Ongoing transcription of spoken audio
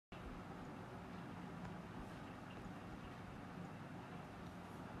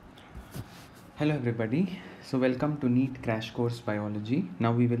Hello everybody. So welcome to NEET Crash Course Biology.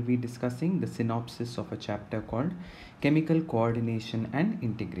 Now we will be discussing the synopsis of a chapter called Chemical Coordination and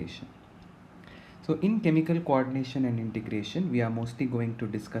Integration. So in chemical coordination and integration, we are mostly going to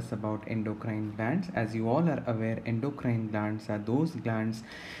discuss about endocrine glands. As you all are aware, endocrine glands are those glands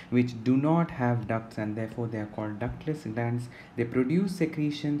which do not have ducts and therefore they are called ductless glands. They produce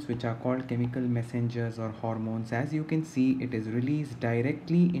secretions which are called chemical messengers or hormones. As you can see, it is released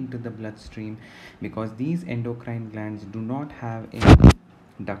directly into the bloodstream because these endocrine glands do not have any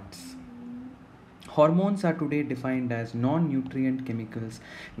ducts. Hormones are today defined as non-nutrient chemicals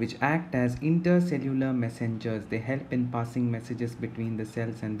which act as intercellular messengers. They help in passing messages between the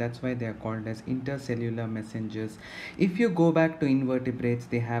cells, and that's why they are called as intercellular messengers. If you go back to invertebrates,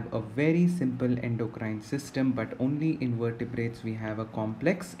 they have a very simple endocrine system, but only in vertebrates we have a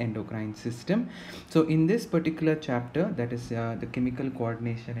complex endocrine system. So in this particular chapter, that is the chemical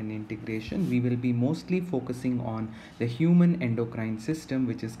coordination and integration, we will be mostly focusing on the human endocrine system,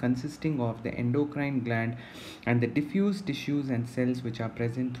 which is consisting of the endocrine gland and the diffuse tissues and cells which are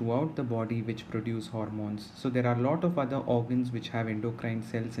present throughout the body which produce hormones. So there are a lot of other organs which have endocrine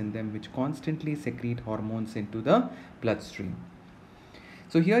cells in them which constantly secrete hormones into the bloodstream.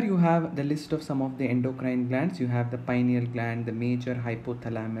 So here you have the list of some of the endocrine glands. You have the pineal gland, the major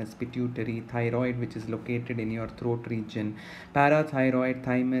hypothalamus, pituitary, thyroid, which is located in your throat region, parathyroid,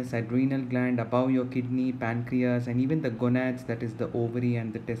 thymus, adrenal gland above your kidney, pancreas, and even the gonads, that is the ovary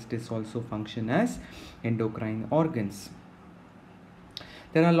and the testis, also function as endocrine organs.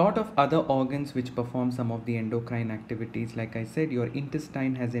 There are a lot of other organs which perform some of the endocrine activities. Like I said, your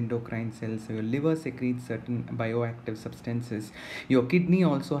intestine has endocrine cells, so your liver secretes certain bioactive substances. Your kidney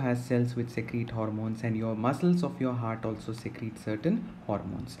also has cells which secrete hormones, and your muscles of your heart also secrete certain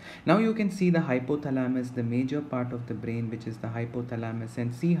hormones. Now you can see the hypothalamus, the major part of the brain, which is the hypothalamus,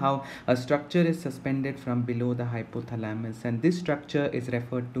 and see how a structure is suspended from below the hypothalamus, and this structure is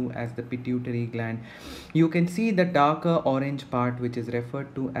referred to as the pituitary gland. You can see the darker orange part which is referred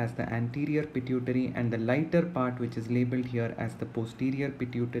to as the anterior pituitary, and the lighter part which is labeled here as the posterior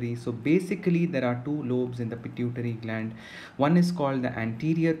pituitary. So basically there are two lobes in the pituitary gland. One is called the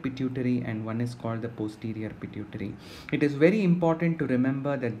anterior pituitary and one is called the posterior pituitary. It is very important to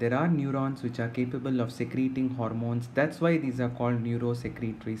remember that there are neurons which are capable of secreting hormones. That's why these are called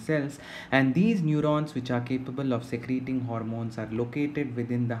neurosecretory cells, and these neurons which are capable of secreting hormones are located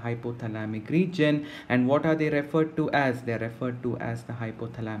within the hypothalamic region. And what are they referred to as? They are referred to as the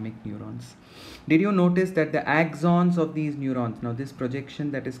hypothalamic neurons. Did you notice that the axons of these neurons, now this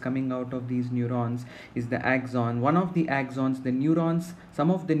projection that is coming out of these neurons is the axon. One of the axons, the neurons, some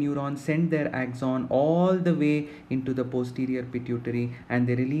of the neurons send their axon all the way into the posterior pituitary, and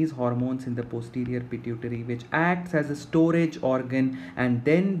they release hormones in the posterior pituitary which acts as a storage organ, and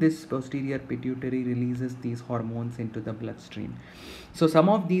then this posterior pituitary releases these hormones into the bloodstream. So some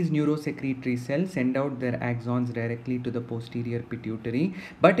of these neurosecretory cells send out their axons directly to the posterior pituitary,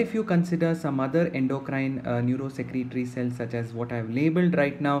 but if you consider some other endocrine neurosecretory cells such as what I have labeled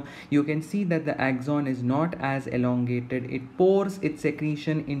right now, you can see that the axon is not as elongated. It pours its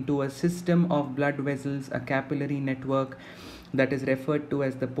secretion into a system of blood vessels, a capillary network that is referred to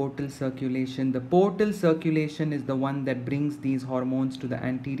as the portal circulation. The portal circulation is the one that brings these hormones to the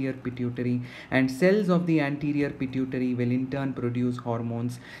anterior pituitary, and cells of the anterior pituitary will in turn produce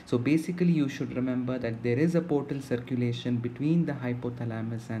hormones. So basically you should remember that there is a portal circulation between the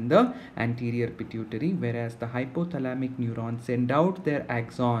hypothalamus and the anterior pituitary, whereas the hypothalamic neurons send out their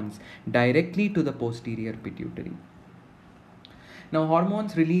axons directly to the posterior pituitary. Now,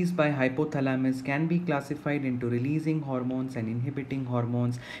 hormones released by hypothalamus can be classified into releasing hormones and inhibiting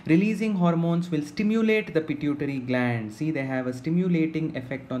hormones. Releasing hormones will stimulate the pituitary gland. See, they have a stimulating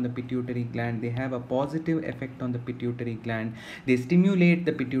effect on the pituitary gland. They have a positive effect on the pituitary gland. They stimulate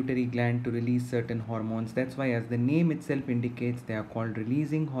the pituitary gland to release certain hormones. That's why, as the name itself indicates, they are called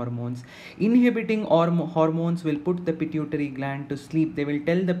releasing hormones. Inhibiting hormones will put the pituitary gland to sleep. They will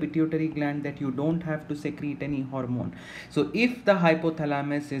tell the pituitary gland that you don't have to secrete any hormone. So if the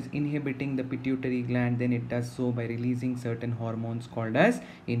hypothalamus is inhibiting the pituitary gland, then it does so by releasing certain hormones called as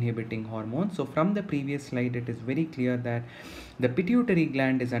inhibiting hormones. So from the previous slide, it is very clear that the pituitary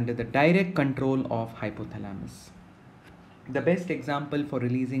gland is under the direct control of hypothalamus. The best example for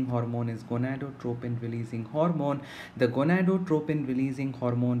releasing hormone is gonadotropin releasing hormone. The gonadotropin releasing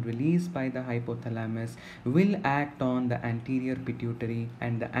hormone released by the hypothalamus will act on the anterior pituitary,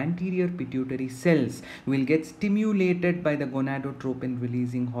 and the anterior pituitary cells will get stimulated by the gonadotropin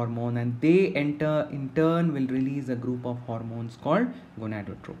releasing hormone, and they in turn will release a group of hormones called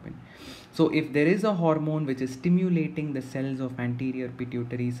gonadotropin. So if there is a hormone which is stimulating the cells of anterior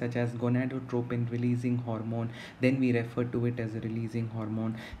pituitary, such as gonadotropin releasing hormone, then we refer to it as a releasing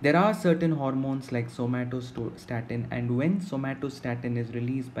hormone. There are certain hormones like somatostatin, and when somatostatin is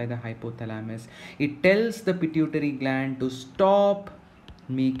released by the hypothalamus, it tells the pituitary gland to stop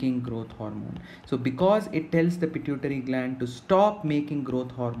making growth hormone. So because it tells the pituitary gland to stop making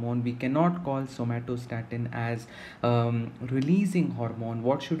growth hormone, we cannot call somatostatin as releasing hormone.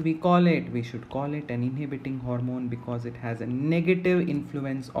 What should we call it? We should call it an inhibiting hormone, because it has a negative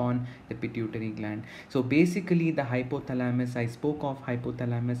influence on the pituitary gland. So basically the hypothalamus, I spoke of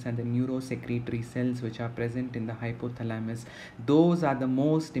hypothalamus and the neurosecretory cells which are present in the hypothalamus. Those are the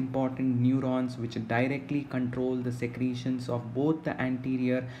most important neurons which directly control the secretions of both the anterior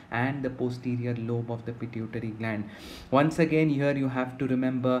and the posterior lobe of the pituitary gland. Once again, here you have to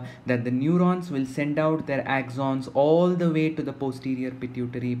remember that the neurons will send out their axons all the way to the posterior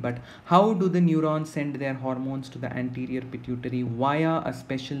pituitary. But how do the neurons send their hormones to the anterior pituitary? Via a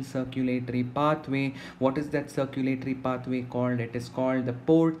special circulatory pathway. What is that circulatory pathway called? It is called the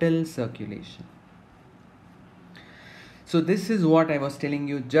portal circulation. So this is what I was telling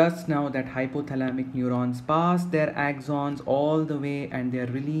you just now, that hypothalamic neurons pass their axons all the way and they are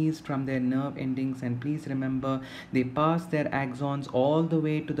released from their nerve endings. And please remember, they pass their axons all the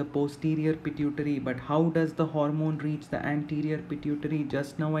way to the posterior pituitary. But how does the hormone reach the anterior pituitary?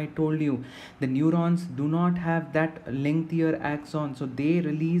 Just now I told you, the neurons do not have that lengthier axon. So they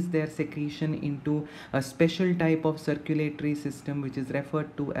release their secretion into a special type of circulatory system which is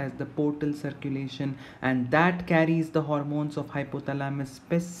referred to as the portal circulation. And that carries the hormones of hypothalamus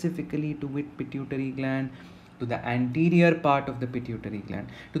specifically to which pituitary gland? To the anterior part of the pituitary gland.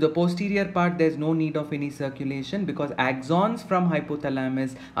 To the posterior part, there is no need of any circulation, because axons from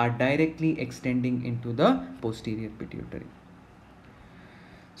hypothalamus are directly extending into the posterior pituitary.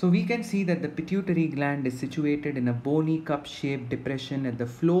 So we can see that the pituitary gland is situated in a bony cup-shaped depression at the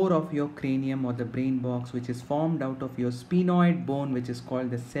floor of your cranium or the brain box, which is formed out of your sphenoid bone, which is called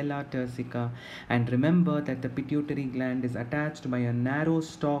the sella turcica. And remember that the pituitary gland is attached by a narrow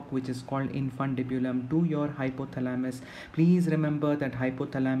stalk which is called infundibulum to your hypothalamus. Please remember that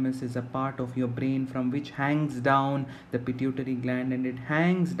hypothalamus is a part of your brain from which hangs down the pituitary gland, and it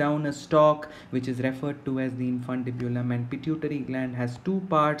hangs down a stalk which is referred to as the infundibulum. And pituitary gland has two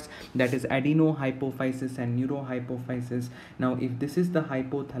parts, that is adenohypophysis and neurohypophysis. Now if this is the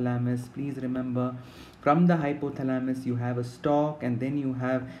hypothalamus, please remember, from the hypothalamus you have a stalk, and then you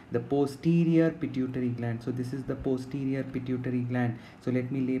have the posterior pituitary gland. So this is the posterior pituitary gland. So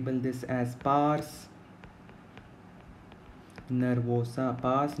let me label this as pars nervosa.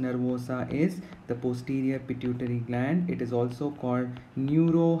 Pars nervosa is the posterior pituitary gland. It is also called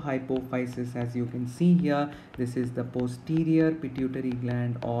neurohypophysis. As you can see here, this is the posterior pituitary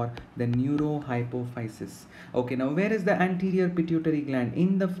gland or the neurohypophysis. Okay, now where is the anterior pituitary gland?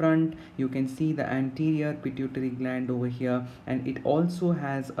 In the front you can see the anterior pituitary gland over here, and it also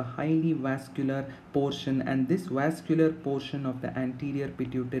has a highly vascular portion, and this vascular portion of the anterior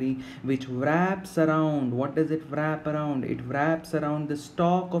pituitary which wraps around, what does it wrap around? It wraps around the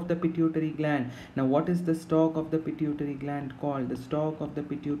stalk of the pituitary gland. Now what is the stalk of the pituitary gland called? The stalk of the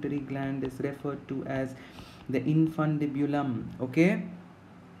pituitary gland is referred to as the infundibulum. Okay,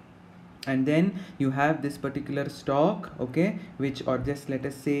 and then you have this particular stalk, okay, which, or just let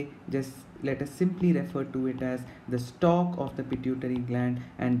us simply refer to it as the stalk of the pituitary gland,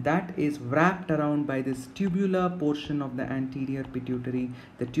 and that is wrapped around by this tubular portion of the anterior pituitary.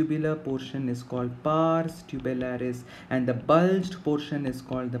 The tubular portion is called pars tubellaris, and the bulged portion is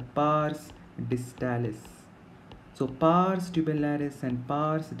called the pars distalis. So pars tubellaris and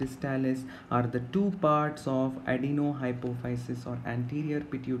pars distalis are the two parts of adenohypophysis or anterior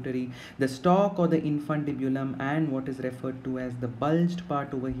pituitary. The stalk or the infundibulum, and what is referred to as the bulged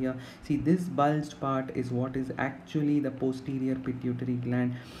part over here. See, this bulged part is what is actually the posterior pituitary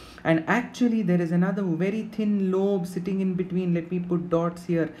gland. And actually there is another very thin lobe sitting in between. Let me put dots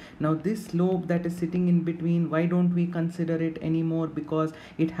here. Now this lobe that is sitting in between, why don't we consider it anymore? Because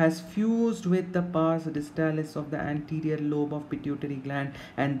it has fused with the pars distalis of the anterior lobe of pituitary gland,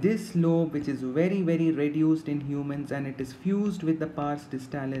 and this lobe, which is very reduced in humans, and it is fused with the pars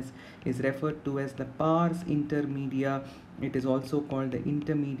distalis, is referred to as the pars intermedia It is also called the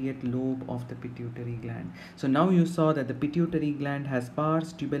intermediate lobe of the pituitary gland. So now you saw that the pituitary gland has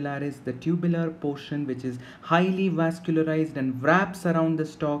pars tubularis, the tubular portion which is highly vascularized and wraps around the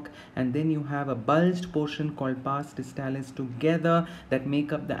stalk, and then you have a bulged portion called pars distalis together that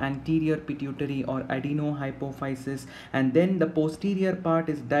make up the anterior pituitary or adenohypophysis, and then the posterior part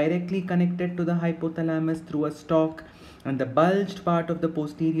is directly connected to the hypothalamus through a stalk, and the bulged part of the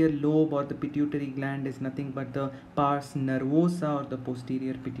posterior lobe or the pituitary gland is nothing but the pars nervosa or the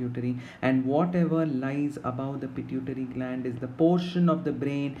posterior pituitary, and whatever lies above the pituitary gland is the portion of the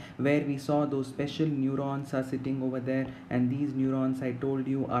brain where we saw those special neurons are sitting over there, and these neurons I told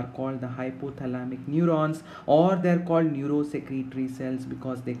you are called the hypothalamic neurons, or they're called neurosecretory cells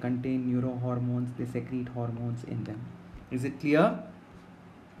because they contain neurohormones, they secrete hormones in them. Is it clear?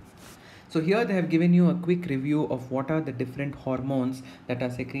 So here they have given you a quick review of what are the different hormones that are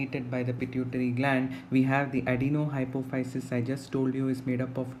secreted by the pituitary gland. We have the adenohypophysis, I just told you, is made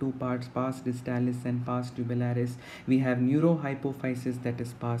up of two parts, pars distalis and pars tubularis. We have neurohypophysis, that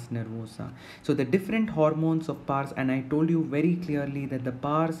is pars nervosa. So the different hormones of pars, and I told you very clearly that the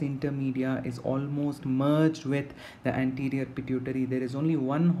pars intermedia is almost merged with the anterior pituitary. There is only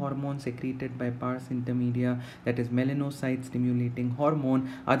one hormone secreted by pars intermedia, that is melanocyte stimulating hormone.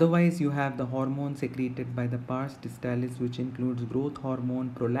 Otherwise you have the hormone secreted by the pars distalis, which includes growth hormone,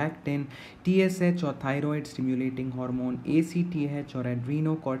 prolactin, TSH or thyroid stimulating hormone, ACTH or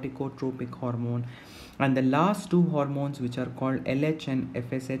adrenocorticotropic hormone, and the last two hormones, which are called LH and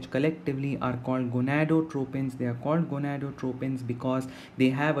FSH, collectively are called gonadotropins. They are called gonadotropins because they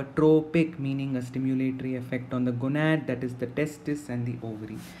have a tropic, meaning a stimulatory effect on the gonad, that is the testis and the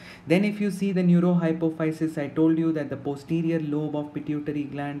ovary. Then if you see the neurohypophysis, I told you that the posterior lobe of pituitary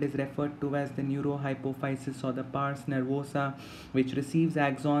gland is referred to as the neurohypophysis or the pars nervosa, which receives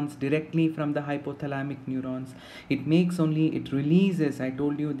axons directly from the hypothalamic neurons. It releases, I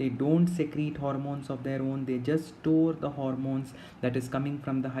told you, they don't secrete hormones of their own, they just store the hormones that is coming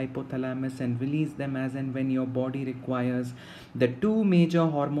from the hypothalamus and release them as and when your body requires. The two major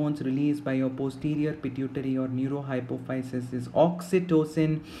hormones released by your posterior pituitary or neurohypophysis is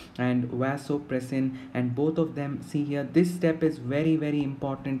oxytocin and vasopressin, and both of them, see here, this step is very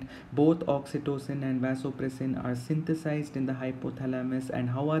important. Both oxytocin and vasopressin are synthesized in the hypothalamus, and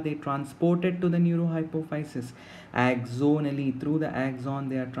how are they transported to the neurohypophysis? Axonally, through the axon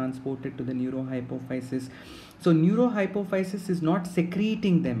they are transported to the neurohypophysis. So neurohypophysis is not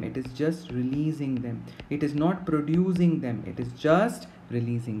secreting them, it is just releasing them. It is not producing them, it is just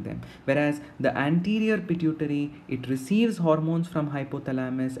releasing them. Whereas the anterior pituitary, it receives hormones from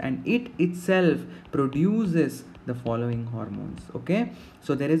hypothalamus and it itself produces the following hormones. Okay,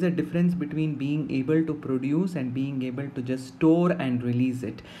 so there is a difference between being able to produce and being able to just store and release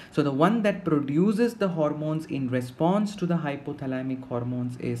it. So the one that produces the hormones in response to the hypothalamic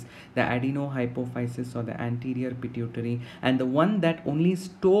hormones is the adenohypophysis or the anterior pituitary, and the one that only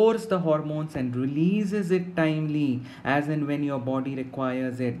stores the hormones and releases it timely as and when your body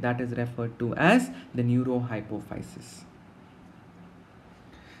requires it, that is referred to as the neurohypophysis.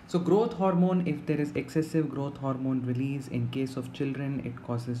 So growth hormone, if there is excessive growth hormone release in case of children, it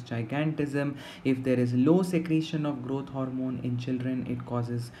causes gigantism. If there is low secretion of growth hormone in children, it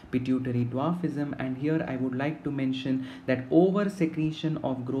causes pituitary dwarfism. And here I would like to mention that over secretion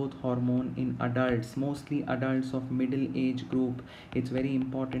of growth hormone in adults, mostly adults of middle age group, it's very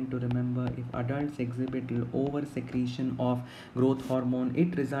important to remember, if adults exhibit over secretion of growth hormone,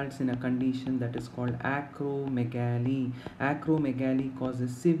 it results in a condition that is called acromegaly. Acromegaly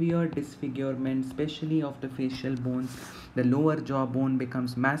causes severe disfigurement, especially of the facial bones. The lower jaw bone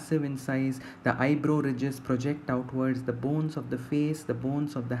becomes massive in size, the eyebrow ridges project outwards, the bones of the face, the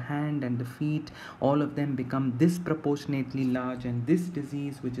bones of the hand and the feet, all of them become disproportionately large, and this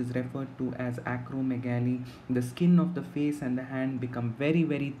disease, which is referred to as acromegaly, the skin of the face and the hand become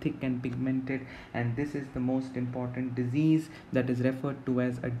very thick and pigmented, and this is the most important disease that is referred to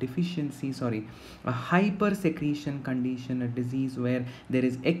as a hypersecretion condition, a disease where there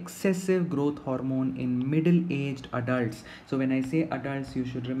is excessive growth hormone in middle-aged adults. So when I say adults, you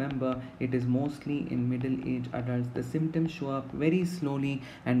should remember it is mostly in middle-aged adults. The symptoms show up very slowly,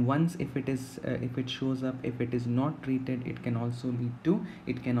 and once if it shows up, if it is not treated, it can also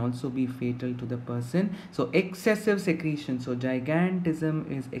be fatal to the person. So excessive secretion, so gigantism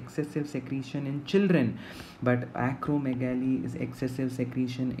is excessive secretion in children, but acromegaly is excessive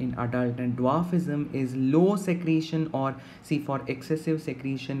secretion in adult, and dwarfism is low secretion, or see, for excessive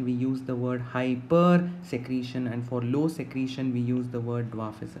secretion we use the word hyper secretion, and for low secretion we use the word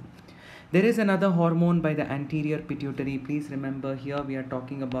dwarfism. There is another hormone by the anterior pituitary. Please remember, here we are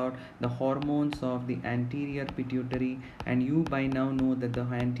talking about the hormones of the anterior pituitary, and you by now know that the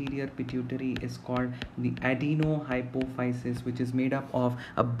anterior pituitary is called the adenohypophysis, which is made up of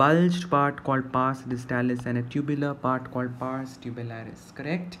a bulged part called pars distalis and a tubular part called pars tubularis,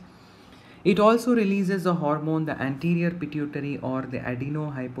 correct? It also releases a hormone. The anterior pituitary or the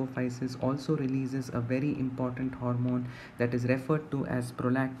adenohypophysis also releases a very important hormone that is referred to as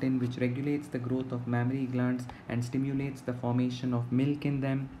prolactin, which regulates the growth of mammary glands and stimulates the formation of milk in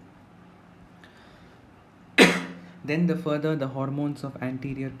them. Then the hormones of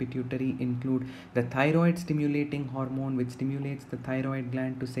anterior pituitary include the thyroid stimulating hormone, which stimulates the thyroid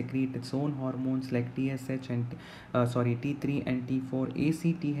gland to secrete its own hormones like TSH and T3 and T4,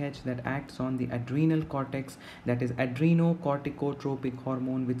 ACTH that acts on the adrenal cortex, that is adrenocorticotropic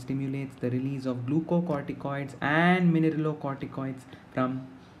hormone, which stimulates the release of glucocorticoids and mineralocorticoids from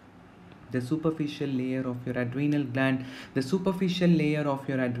the superficial layer of your adrenal gland. The superficial layer of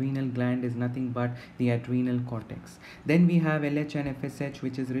your adrenal gland is nothing but the adrenal cortex. Then we have LH and FSH,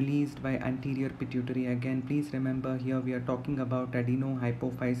 which is released by anterior pituitary. Again, please remember, here we are talking about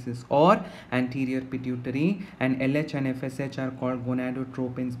adenohypophysis or anterior pituitary, and LH and FSH are called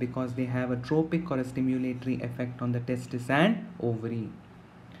gonadotropins because they have a tropic or a stimulatory effect on the testis and ovary.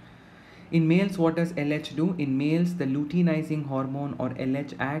 In males, what does LH do? In males, the luteinizing hormone or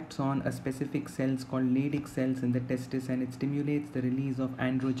LH acts on a specific cells called Leydig cells in the testis, and it stimulates the release of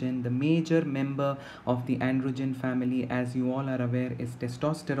androgen. The major member of the androgen family, as you all are aware, is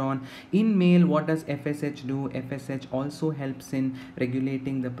testosterone. In male, what does FSH do? FSH also helps in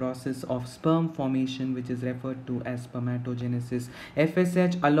regulating the process of sperm formation, which is referred to as spermatogenesis.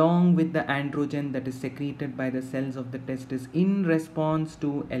 FSH, along with the androgen that is secreted by the cells of the testis in response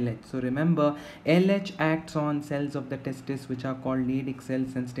to LH. So remember, LH acts on cells of the testis which are called Leydig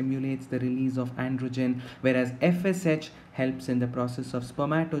cells and stimulates the release of androgen, whereas FSH helps in the process of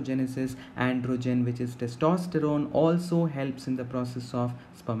spermatogenesis. Androgen, which is testosterone, also helps in the process of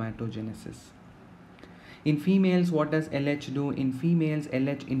spermatogenesis. In females, what does LH do? In females,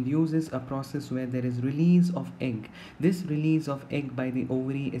 LH induces a process where there is release of egg. This release of egg by the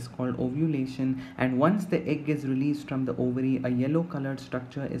ovary is called ovulation, and once the egg is released from the ovary, a yellow colored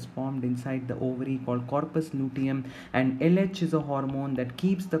structure is formed inside the ovary called corpus luteum, and LH is a hormone that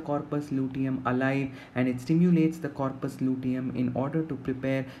keeps the corpus luteum alive, and it stimulates the corpus luteum in order to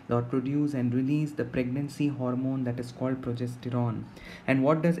prepare or produce and release the pregnancy hormone that is called progesterone. And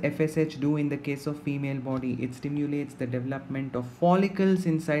what does FSH do in the case of female body? It stimulates the development of follicles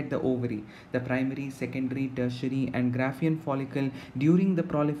inside the ovary, the primary, secondary, tertiary and Graafian follicle during the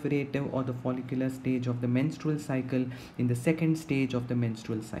proliferative or the follicular stage of the menstrual cycle, in the second stage of the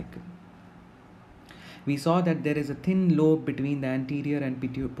menstrual cycle. We saw that there is a thin lobe between the anterior and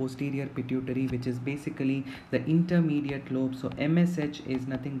posterior pituitary, which is basically the intermediate lobe. So MSH is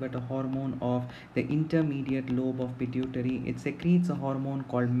nothing but a hormone of the intermediate lobe of pituitary. It secretes a hormone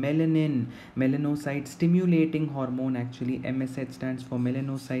called melanin, melanocyte stimulating hormone. Actually, MSH stands for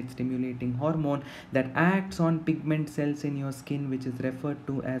melanocyte stimulating hormone, that acts on pigment cells in your skin, which is referred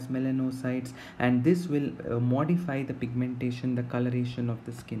to as melanocytes, and this will modify the pigmentation, the coloration of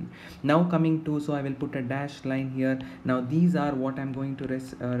the skin. Now coming to, so I will put a dashed line here. Now these are what I'm going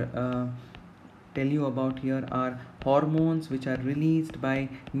to tell you about here are hormones which are released by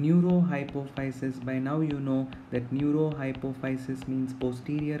neurohypophysis. By now you know that neurohypophysis means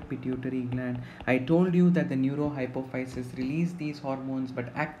posterior pituitary gland. I told you that the neurohypophysis release these hormones,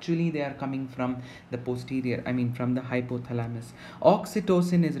 but actually they are coming from the posterior, from the hypothalamus.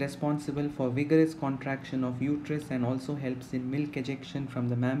 Oxytocin is responsible for vigorous contraction of uterus and also helps in milk ejection from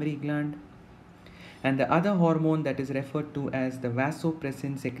the mammary gland. And the other hormone that is referred to as the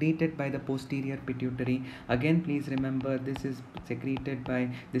vasopressin, secreted by the posterior pituitary. Again, please remember, this is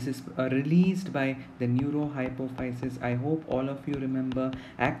released by the neurohypophysis. I hope all of you remember.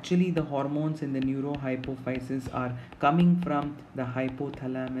 Actually, the hormones in the neurohypophysis are coming from the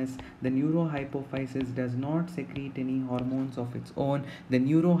hypothalamus. The neurohypophysis does not secrete any hormones of its own. The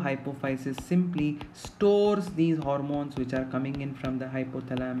neurohypophysis simply stores these hormones which are coming in from the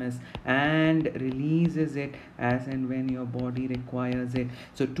hypothalamus and releases it as and when your body requires it.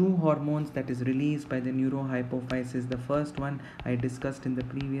 So two hormones that is released by the neurohypophysis. The first one I discussed in the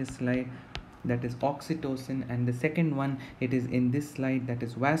previous slide, that is oxytocin, and the second one, it is in this slide, that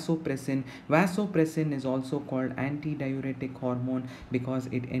is vasopressin. Vasopressin is also called antidiuretic hormone because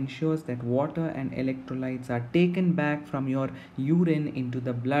it ensures that water and electrolytes are taken back from your urine into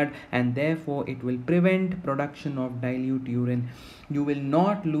the blood, and therefore it will prevent production of dilute urine. You will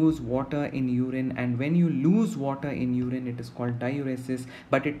not lose water in urine, and when you lose water in urine, it is called diuresis,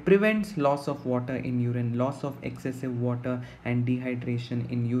 but it prevents loss of water in urine, loss of excessive water and dehydration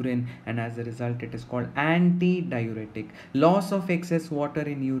in urine, and as a result it is called anti-diuretic. Loss of excess water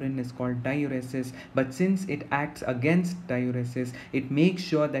in urine is called diuresis, but since it acts against diuresis, it makes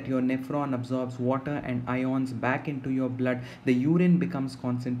sure that your nephron absorbs water and ions back into your blood. The urine becomes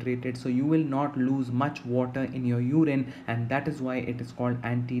concentrated, so you will not lose much water in your urine, and that is why it is called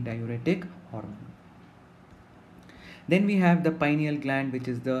anti-diuretic hormone. Then we have the pineal gland, which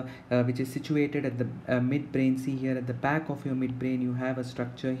is situated at the midbrain. See here at the back of your midbrain, you have a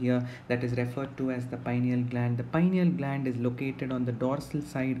structure here that is referred to as the pineal gland. The pineal gland is located on the dorsal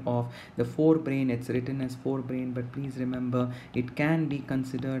side of the forebrain. It's written as forebrain, but please remember it can be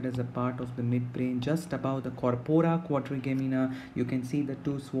considered as a part of the midbrain, just above the corpora quadrigemina. You can see the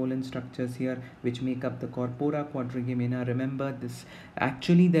two swollen structures here which make up the corpora quadrigemina. Remember this,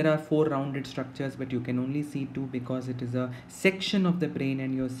 actually there are four rounded structures, but you can only see two because it is a section of the brain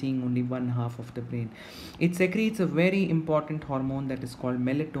and you're seeing only one half of the brain. It secretes a very important hormone that is called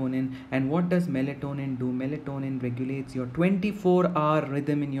melatonin. And what does melatonin do? Melatonin regulates your 24-hour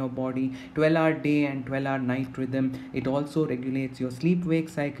rhythm in your body, 12-hour day and 12-hour night rhythm. It also regulates your sleep-wake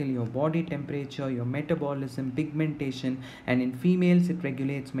cycle, your body temperature, your metabolism, pigmentation, and in females it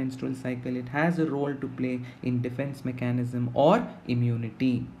regulates menstrual cycle. It has a role to play in defense mechanism or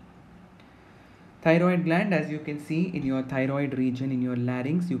immunity. Thyroid gland, as you can see in your thyroid region, in your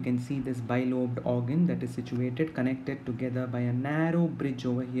larynx, you can see this bilobed organ that is situated, connected together by a narrow bridge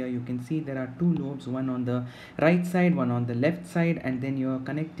over here. You can see there are two lobes, one on the right side, one on the left side, and then you are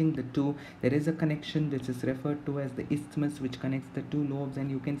connecting the two. There is a connection which is referred to as the isthmus, which connects the two lobes,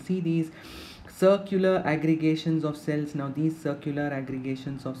 and you can see these circular aggregations of cells. Now these circular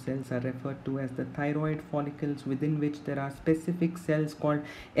aggregations of cells are referred to as the thyroid follicles, within which there are specific cells called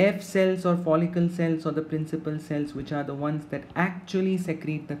F cells or follicle cells or the principal cells, which are the ones that actually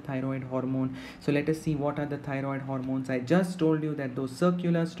secrete the thyroid hormone. So let us see what are the thyroid hormones. I just told you that those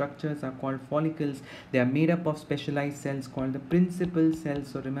circular structures are called follicles. They are made up of specialized cells called the principal cells.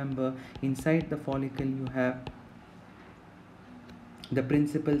 So remember, inside the follicle you have the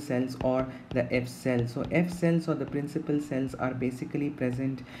principal cells or the F cells. So F cells or the principal cells are basically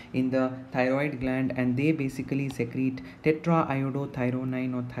present in the thyroid gland, and they basically secrete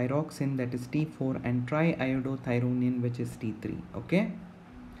tetraiodothyronine or thyroxine, that is T4, and triiodothyronine, which is T3. Okay.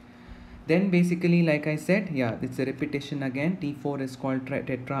 Then basically, like I said, yeah, it's a repetition again. T4 is called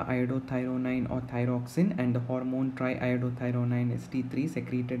tetraiodothyronine or thyroxine, and the hormone triiodothyronine is T3,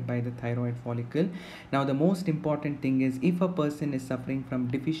 secreted by the thyroid follicle. Now the most important thing is, if a person is suffering from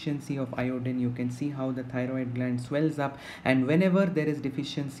deficiency of iodine, you can see how the thyroid gland swells up, and whenever there is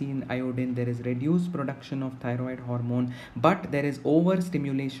deficiency in iodine, there is reduced production of thyroid hormone, but there is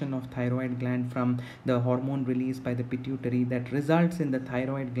overstimulation of thyroid gland from the hormone released by the pituitary that results in the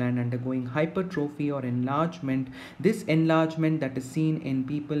thyroid gland undergoing hypertrophy or enlargement. This enlargement that is seen in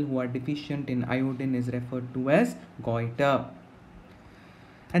people who are deficient in iodine is referred to as goiter.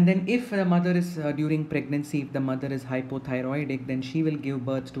 And then if the mother is during pregnancy, if the mother is hypothyroidic, then she will give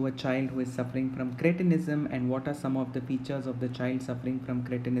birth to a child who is suffering from cretinism. And what are some of the features of the child suffering from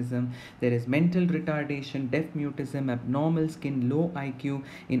cretinism? There is mental retardation, deaf mutism, abnormal skin, low IQ.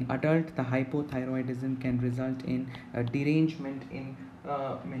 In adult, the hypothyroidism can result in a derangement in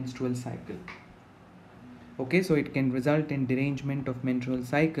menstrual cycle. Okay, so it can result in derangement of menstrual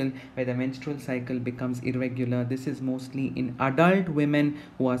cycle, where the menstrual cycle becomes irregular. This is mostly in adult women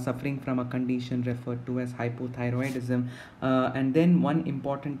who are suffering from a condition referred to as hypothyroidism. And then one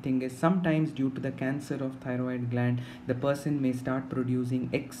important thing is, sometimes due to the cancer of thyroid gland, the person may start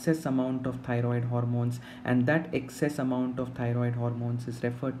producing excess amount of thyroid hormones, and that excess amount of thyroid hormones is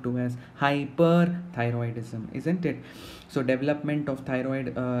referred to as hyperthyroidism, isn't it? So development of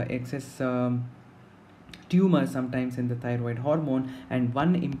thyroid excess tumor sometimes in the thyroid hormone. And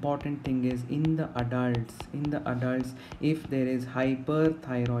one important thing is, in the adults, if there is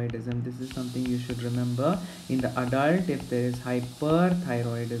hyperthyroidism, this is something you should remember. In the adult, if there is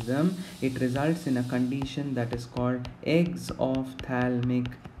hyperthyroidism, it results in a condition that is called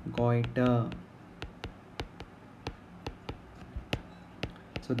exophthalmic goiter.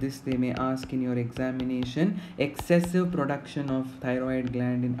 So this they may ask in your examination. Excessive production of thyroid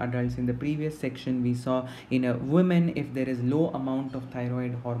gland in adults. In the previous section we saw in a woman, if there is low amount of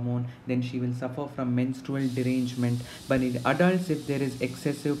thyroid hormone, then she will suffer from menstrual derangement. But in adults, if there is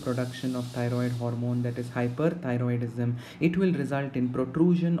excessive production of thyroid hormone, that is hyperthyroidism, it will result in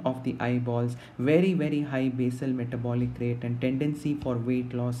protrusion of the eyeballs, very high basal metabolic rate, and tendency for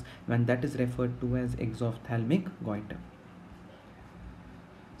weight loss, and that is referred to as exophthalmic goiter.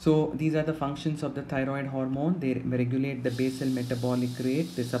 So these are the functions of the thyroid hormone. They regulate the basal metabolic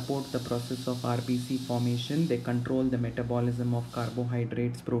rate, they support the process of RBC formation, they control the metabolism of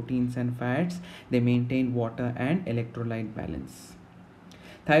carbohydrates, proteins and fats, they maintain water and electrolyte balance.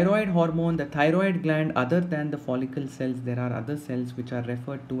 Thyroid hormone, the thyroid gland, other than the follicle cells, there are other cells which are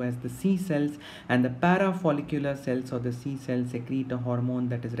referred to as the C cells, and the parafollicular cells or the C cells secrete a hormone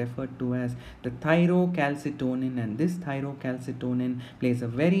that is referred to as the thyrocalcitonin, and this thyrocalcitonin plays a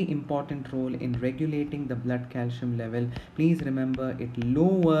very important role in regulating the blood calcium level. Please remember, it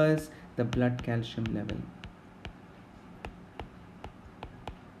lowers the blood calcium level.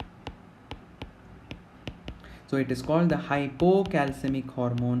 So it is called the hypocalcemic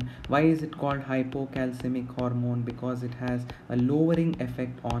hormone. Why is it called hypocalcemic hormone? Because it has a lowering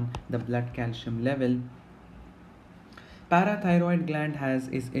effect on the blood calcium level. Parathyroid gland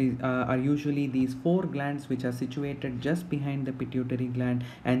are usually these 4 glands which are situated just behind the pituitary gland,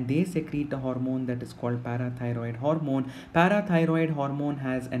 and they secrete a hormone that is called parathyroid hormone. Parathyroid hormone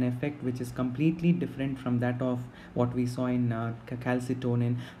has an effect which is completely different from that of what we saw in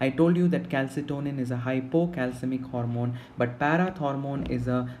calcitonin. I told you that calcitonin is a hypocalcemic hormone, but parath hormone is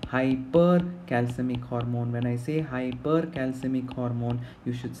a hypercalcemic hormone. When I say hypercalcemic hormone,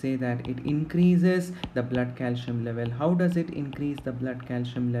 you should say that it increases the blood calcium level. How does it increase the blood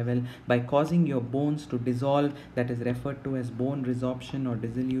calcium level? By causing your bones to dissolve, that is referred to as bone resorption or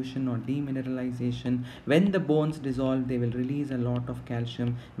dissolution or demineralization. When the bones dissolve, they will release a lot of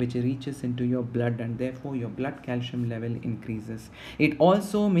calcium which reaches into your blood, and therefore your blood calcium level increases. It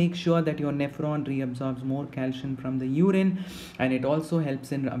also makes sure that your nephron reabsorbs more calcium from the urine, and it also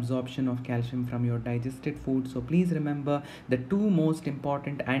helps in absorption of calcium from your digested food. So please remember, the 2 most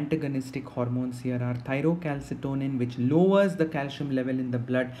important antagonistic hormones here are thyrocalcitonin, which lowers the calcium level in the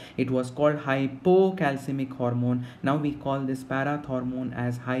blood. It was called hypocalcemic hormone. Now we call this parath hormone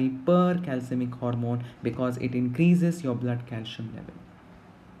as hypercalcemic hormone because it increases your blood calcium level.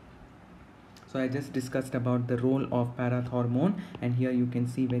 So I just discussed about the role of parath hormone, and here you can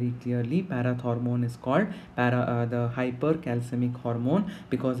see very clearly parath hormone is called the hypercalcemic hormone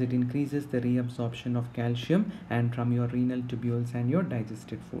because it increases the reabsorption of calcium and from your renal tubules and your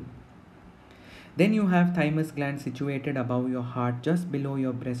digested food. Then you have thymus gland situated above your heart, just below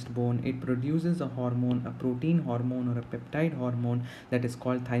your breastbone. It produces a hormone, a protein hormone or a peptide hormone that is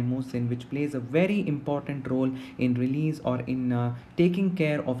called thymosin, which plays a very important role in release or in taking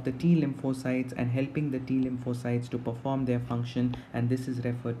care of the T lymphocytes and helping the T lymphocytes to perform their function, and this is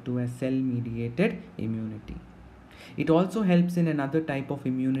referred to as cell-mediated immunity. It also helps in another type of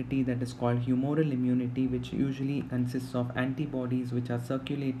immunity that is called humoral immunity, which usually consists of antibodies which are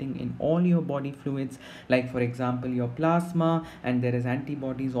circulating in all your body fluids, like for example your plasma, and there is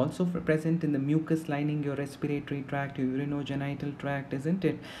antibodies also present in the mucus lining your respiratory tract, your urinogenital tract, isn't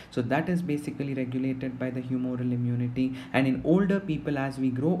it? So that is basically regulated by the humoral immunity. And in older people, as we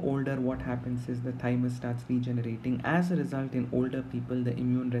grow older, what happens is the thymus starts regenerating. As a result, in older people, the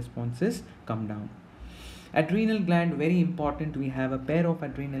immune responses come down. Adrenal gland, very important. We have a pair of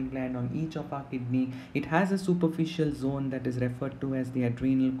adrenal gland on each of our kidney. It has a superficial zone that is referred to as the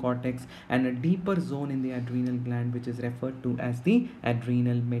adrenal cortex, and a deeper zone in the adrenal gland which is referred to as the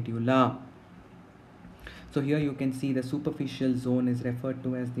adrenal medulla. So here you can see the superficial zone is referred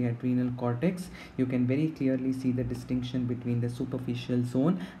to as the adrenal cortex. You can very clearly see the distinction between the superficial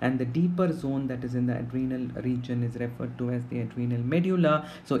zone, and the deeper zone that is in the adrenal region is referred to as the adrenal medulla.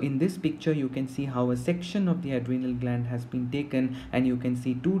 So in this picture you can see how a section of the adrenal gland has been taken, and you can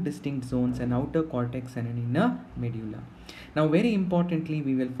see 2 distinct zones, an outer cortex and an inner medulla. Now very importantly,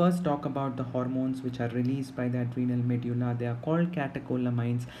 we will first talk about the hormones which are released by the adrenal medulla. They are called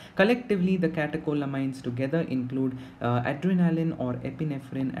catecholamines. Collectively, the catecholamines together include adrenaline or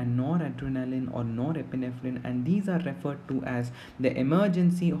epinephrine and noradrenaline or norepinephrine, and these are referred to as the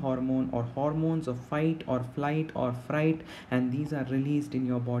emergency hormone or hormones of fight or flight or fright, and these are released in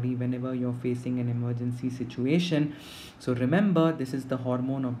your body whenever you're facing an emergency situation. So remember, this is the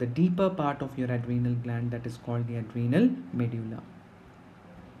hormone of the deeper part of your adrenal gland that is called the adrenal medulla.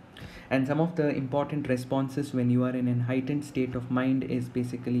 And some of the important responses when you are in a heightened state of mind is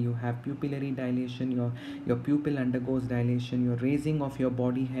basically you have pupillary dilation, your pupil undergoes dilation, your raising of your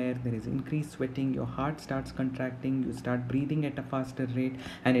body hair, there is increased sweating, your heart starts contracting, you start breathing at a faster rate,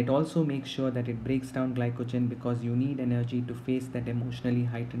 and it also makes sure that it breaks down glycogen because you need energy to face that emotionally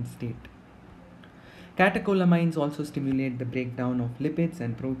heightened state. Catecholamines also stimulate the breakdown of lipids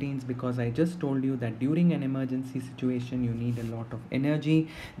and proteins, because I just told you that during an emergency situation you need a lot of energy.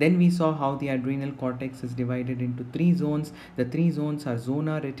 Then we saw how the adrenal cortex is divided into three zones. The three zones are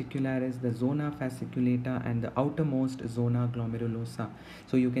zona reticularis, the zona fasciculata, and the outermost zona glomerulosa.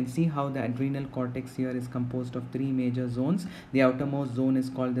 So you can see how the adrenal cortex here is composed of three major zones. The outermost zone is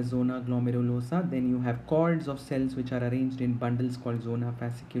called the zona glomerulosa. Then you have cords of cells which are arranged in bundles called zona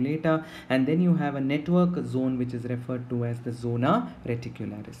fasciculata, and then you have a network zone which is referred to as the zona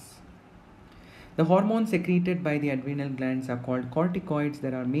reticularis. The hormones secreted by the adrenal glands are called corticoids.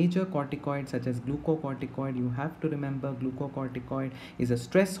 There are major corticoids such as glucocorticoid. You have to remember glucocorticoid is a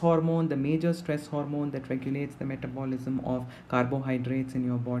stress hormone. The major stress hormone that regulates the metabolism of carbohydrates in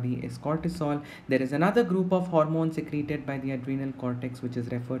your body is cortisol. There is another group of hormones secreted by the adrenal cortex which is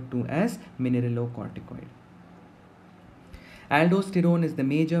referred to as mineralocorticoid. Aldosterone is the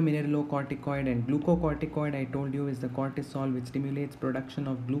major mineralocorticoid, and glucocorticoid, I told you, is the cortisol which stimulates production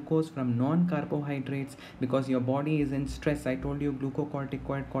of glucose from non-carbohydrates because your body is in stress. I told you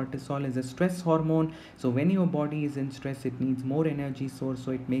glucocorticoid, cortisol is a stress hormone. So when your body is in stress, it needs more energy source,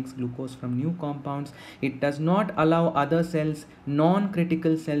 so it makes glucose from new compounds. It does not allow other cells,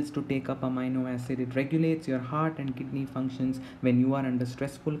 non-critical cells, to take up amino acid. It regulates your heart and kidney functions when you are under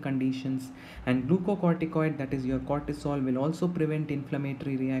stressful conditions. And glucocorticoid, that is your cortisol, will also prevent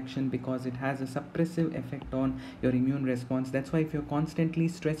inflammatory reaction because it has a suppressive effect on your immune response. That's why if you're constantly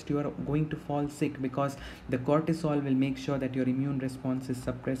stressed, you are going to fall sick, because the cortisol will make sure that your immune response is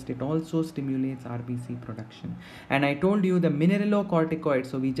suppressed. It also stimulates RBC production. And I told you the mineralocorticoid,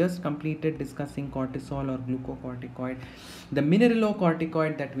 so we just completed discussing cortisol or glucocorticoid. The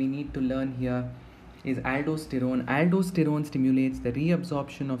mineralocorticoid that we need to learn here is aldosterone. Aldosterone stimulates the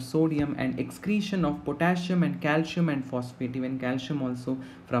reabsorption of sodium and excretion of potassium and calcium and phosphate, even calcium also,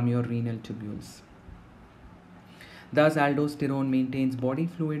 from your renal tubules. Thus, aldosterone maintains body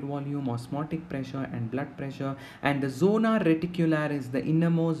fluid volume, osmotic pressure, and blood pressure. And the zona reticularis, the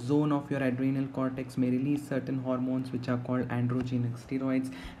innermost zone of your adrenal cortex, may release certain hormones which are called androgenic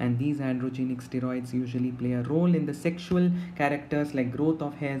steroids. And these androgenic steroids usually play a role in the sexual characters like growth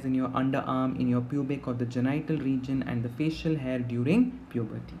of hairs in your underarm, in your pubic or the genital region, and the facial hair during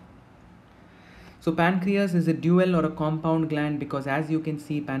puberty. So pancreas is a dual or a compound gland, because as you can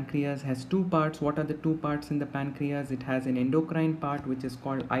see, pancreas has two parts. What are the two parts in the pancreas? It has an endocrine part which is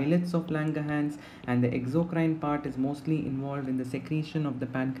called islets of Langerhans, and the exocrine part is mostly involved in the secretion of the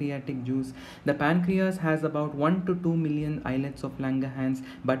pancreatic juice. The pancreas has about 1 to 2 million islets of Langerhans,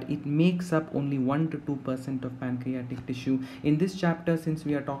 but it makes up only 1 to 2% of pancreatic tissue. In this chapter, since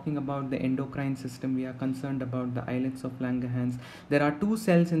we are talking about the endocrine system, we are concerned about the islets of Langerhans. There are two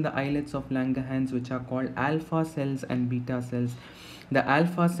cells in the islets of Langerhans which are called alpha cells and beta cells. The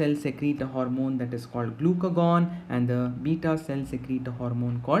alpha cells secrete a hormone that is called glucagon, and the beta cells secrete a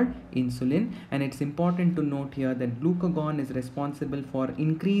hormone called insulin. And it's important to note here that glucagon is responsible for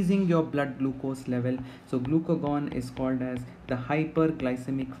increasing your blood glucose level. So glucagon is called as the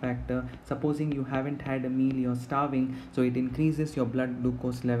hyperglycemic factor. Supposing you haven't had a meal, you're starving, so it increases your blood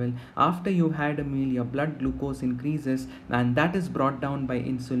glucose level. After you've had a meal, your blood glucose increases, and that is brought down by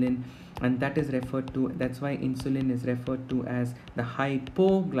insulin, and that is referred to, that's why insulin is referred to as the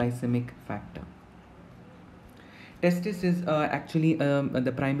hypoglycemic factor. Testis is actually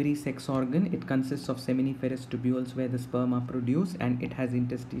the primary sex organ. It consists of seminiferous tubules where the sperm are produced, and it has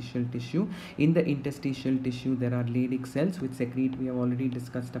interstitial tissue. In the interstitial tissue, there are Leydig cells which secrete. We have already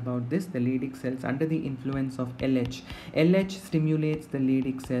discussed about this. The Leydig cells, under the influence of LH. LH stimulates the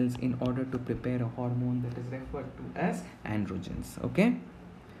Leydig cells in order to prepare a hormone that is referred to as androgens. Okay.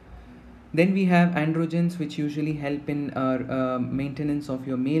 Then we have androgens which usually help in maintenance of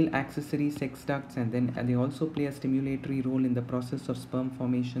your male accessory sex ducts, and then they also play a stimulatory role in the process of sperm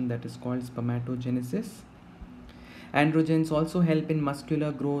formation that is called spermatogenesis. Androgens also help in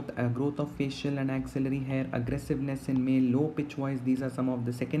muscular growth, growth of facial and axillary hair, aggressiveness in male, low pitch voice. These are some of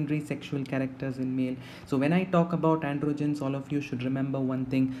the secondary sexual characters in male. So when I talk about androgens, all of you should remember one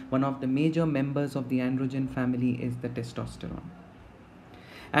thing. One of the major members of the androgen family is the testosterone.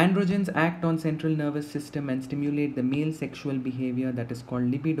 Androgens act on central nervous system and stimulate the male sexual behavior, that is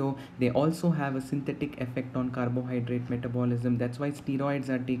called libido. They also have a synthetic effect on carbohydrate metabolism. That's why steroids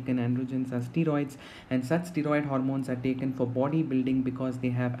are taken. Androgens are steroids, and such steroid hormones are taken for bodybuilding because they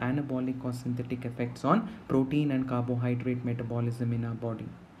have anabolic or synthetic effects on protein and carbohydrate metabolism in our body.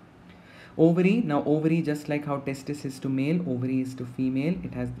 Ovary, now ovary, just like how testis is to male, ovary is to female.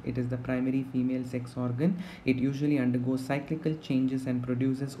 It is the primary female sex organ. It usually undergoes cyclical changes and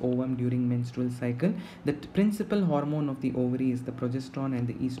produces ovum during menstrual cycle. The principal hormone of the ovary is the progesterone and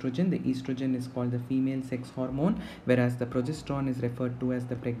the estrogen. The estrogen is called the female sex hormone, whereas the progesterone is referred to as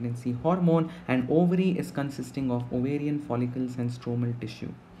the pregnancy hormone, and ovary is consisting of ovarian follicles and stromal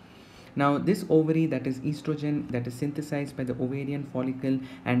tissue. Now this ovary, that is estrogen, that is synthesized by the ovarian follicle,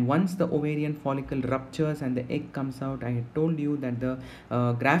 and once the ovarian follicle ruptures and the egg comes out, I had told you that the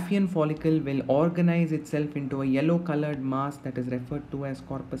Graafian follicle will organize itself into a yellow colored mass that is referred to as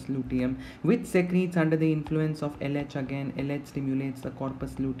corpus luteum, which secretes under the influence of LH. Again, LH stimulates the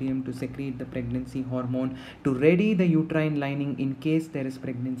corpus luteum to secrete the pregnancy hormone to ready the uterine lining in case there is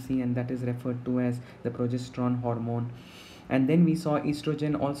pregnancy, and that is referred to as the progesterone hormone. And then we saw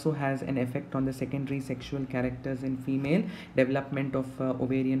estrogen also has an effect on the secondary sexual characters in female, development of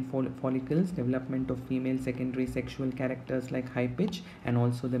ovarian follicles, development of female secondary sexual characters like high pitch, and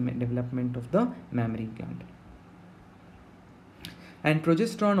also the development of the mammary gland. And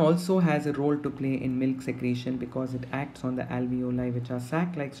progesterone also has a role to play in milk secretion because it acts on the alveoli, which are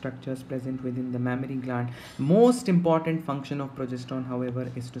sac-like structures present within the mammary gland. Most important function of progesterone,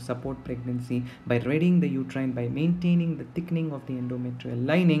 however, is to support pregnancy by readying the uterine, by maintaining the thickening of the endometrial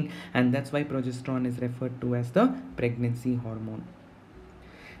lining, and that's why progesterone is referred to as the pregnancy hormone.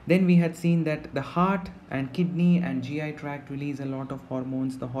 Then we had seen that the heart and kidney and GI tract release a lot of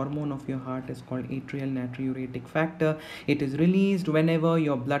hormones. The hormone of your heart is called atrial natriuretic factor. It is released whenever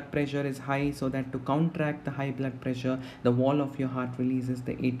your blood pressure is high, so that to counteract the high blood pressure, the wall of your heart releases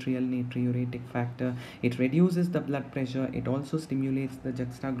the atrial natriuretic factor. It reduces the blood pressure. It also stimulates the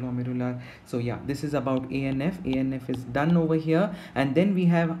juxtaglomerular. So yeah, this is about ANF. ANF is done over here. And then we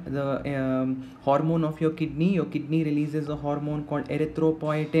have the hormone of your kidney. Your kidney releases a hormone called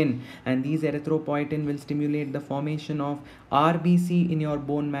erythropoietin, and these erythropoietin will stimulate the formation of RBC in your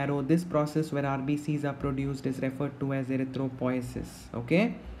bone marrow. This process where RBCs are produced is referred to as erythropoiesis.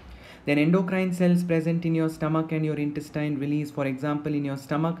 Okay. Then endocrine cells present in your stomach and your intestine release, for example, in your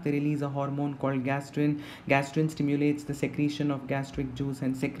stomach they release a hormone called gastrin. Gastrin stimulates the secretion of gastric juice,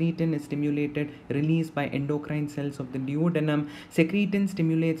 and secretin is stimulated, released by endocrine cells of the duodenum. Secretin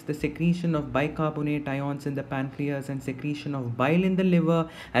stimulates the secretion of bicarbonate ions in the pancreas and secretion of bile in the liver,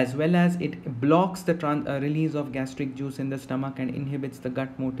 as well as it blocks the release of gastric juice in the stomach and inhibits the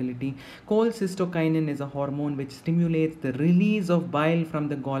gut motility. Cholecystokinin is a hormone which stimulates the release of bile from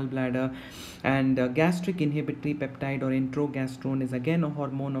the gallbladder. And gastric inhibitory peptide or introgastrone is again a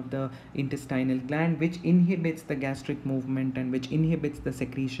hormone of the intestinal gland which inhibits the gastric movement and which inhibits the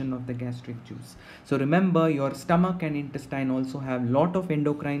secretion of the gastric juice. So remember, your stomach and intestine also have lot of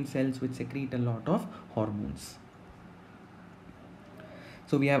endocrine cells which secrete a lot of hormones.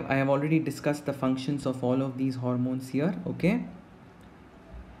 So I have already discussed the functions of all of these hormones here. Okay.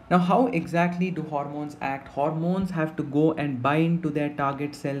 Now, how exactly do hormones act? Hormones have to go and bind to their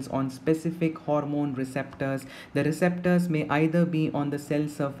target cells on specific hormone receptors. The receptors may either be on the cell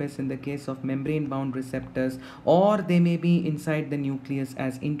surface in the case of membrane-bound receptors, or they may be inside the nucleus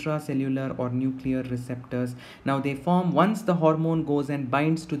as intracellular or nuclear receptors. Now, they form, once the hormone goes and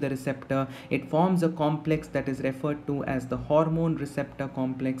binds to the receptor, it forms a complex that is referred to as the hormone receptor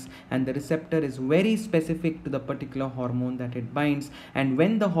complex, and the receptor is very specific to the particular hormone that it binds. And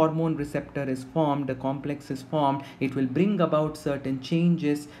when the hormone receptor is formed, the complex is formed, it will bring about certain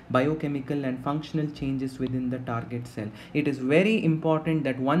changes, biochemical and functional changes within the target cell. It is very important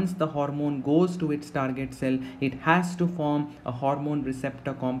that once the hormone goes to its target cell, it has to form a hormone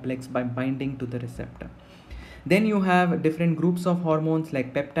receptor complex by binding to the receptor. Then you have different groups of hormones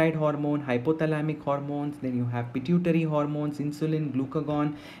like peptide hormone, hypothalamic hormones. Then you have pituitary hormones, insulin,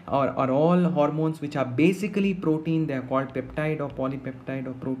 glucagon, are all hormones which are basically protein. They are called peptide or polypeptide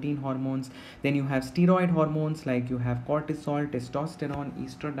or protein hormones. Then you have steroid hormones like you have cortisol, testosterone,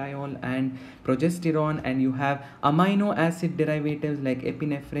 estradiol and progesterone. And you have amino acid derivatives like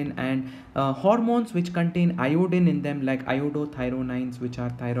epinephrine and hormones which contain iodine in them like iodothyronines, which are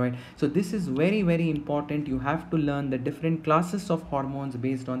thyroid. So this is very, very important. You have to learn the different classes of hormones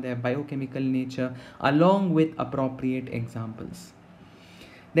based on their biochemical nature along with appropriate examples.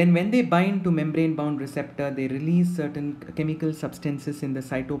 Then when they bind to membrane bound receptor, they release certain chemical substances in the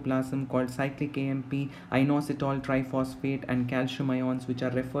cytoplasm called cyclic AMP, inositol triphosphate, and calcium ions, which are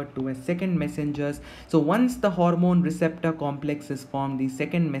referred to as second messengers. So once the hormone receptor complex is formed, these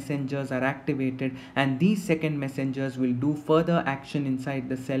second messengers are activated, and these second messengers will do further action inside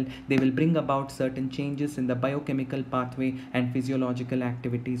the cell. They will bring about certain changes in the biochemical pathway and physiological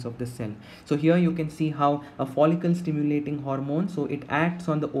activities of the cell. So here you can see how a follicle stimulating hormone, so it acts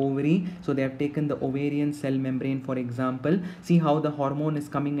on the ovary. So they have taken the ovarian cell membrane, for example. See how the hormone is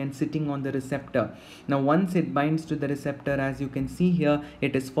coming and sitting on the receptor. Now once it binds to the receptor, as you can see here,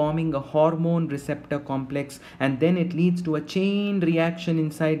 it is forming a hormone receptor complex, and then it leads to a chain reaction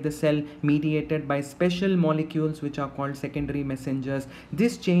inside the cell mediated by special molecules which are called secondary messengers.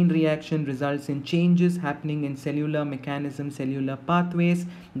 This chain reaction results in changes happening in cellular mechanism, cellular pathways,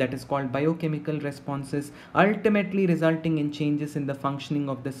 that is called biochemical responses, ultimately resulting in changes in the functioning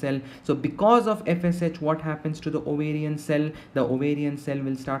of the cell. So because of FSH, what happens to the ovarian cell? The ovarian cell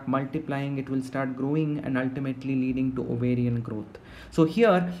will start multiplying, it will start growing, and ultimately leading to ovarian growth. So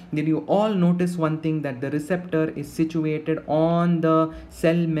here, did you all notice one thing, that the receptor is situated on the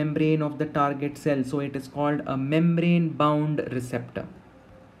cell membrane of the target cell? So it is called a membrane bound receptor.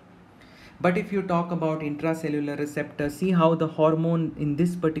 But if you talk about intracellular receptor, see how the hormone, in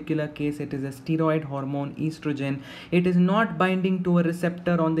this particular case, it is a steroid hormone, estrogen. It is not binding to a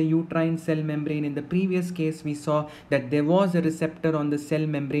receptor on the uterine cell membrane. In the previous case, we saw that there was a receptor on the cell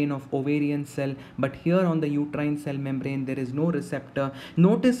membrane of ovarian cell, but here on the uterine cell membrane, there is no receptor.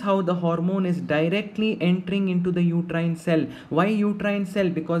 Notice how the hormone is directly entering into the uterine cell. Why uterine cell?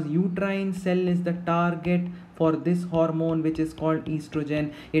 Because uterine cell is the target for this hormone, which is called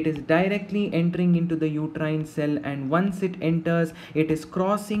estrogen. It is directly entering into the uterine cell, and once it enters, it is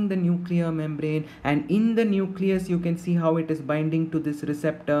crossing the nuclear membrane, and in the nucleus you can see how it is binding to this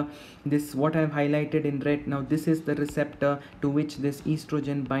receptor. This, what I have highlighted in red, now this is the receptor to which this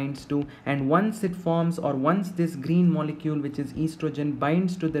estrogen binds to, and once it forms, or once this green molecule, which is estrogen,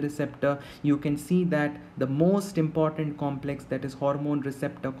 binds to the receptor, you can see that the most important complex, that is hormone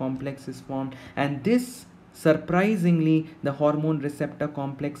receptor complex, is formed. And this, surprisingly, the hormone receptor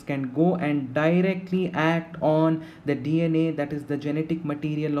complex can go and directly act on the DNA, that is the genetic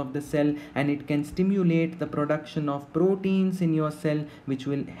material of the cell, and it can stimulate the production of proteins in your cell, which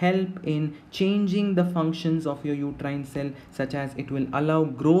will help in changing the functions of your uterine cell, such as it will allow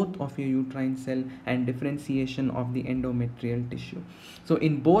growth of your uterine cell and differentiation of the endometrial tissue. So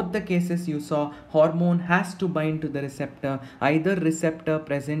in both the cases, you saw hormone has to bind to the receptor, either receptor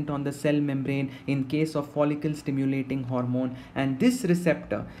present on the cell membrane in case of follicle stimulating hormone, and this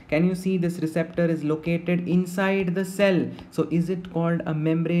receptor, can you see this receptor is located inside the cell? So is it called a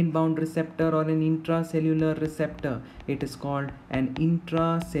membrane bound receptor or an intracellular receptor? It is called an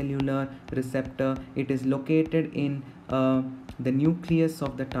intracellular receptor. It is located in the nucleus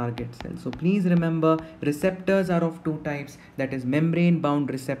of the target cell. So please remember, receptors are of two types, that is membrane bound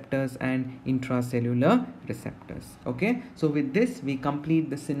receptors and intracellular receptors. Okay, so with this we complete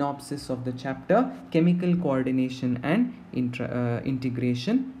the synopsis of the chapter chemical coordination and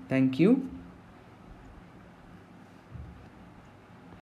integration. Thank you.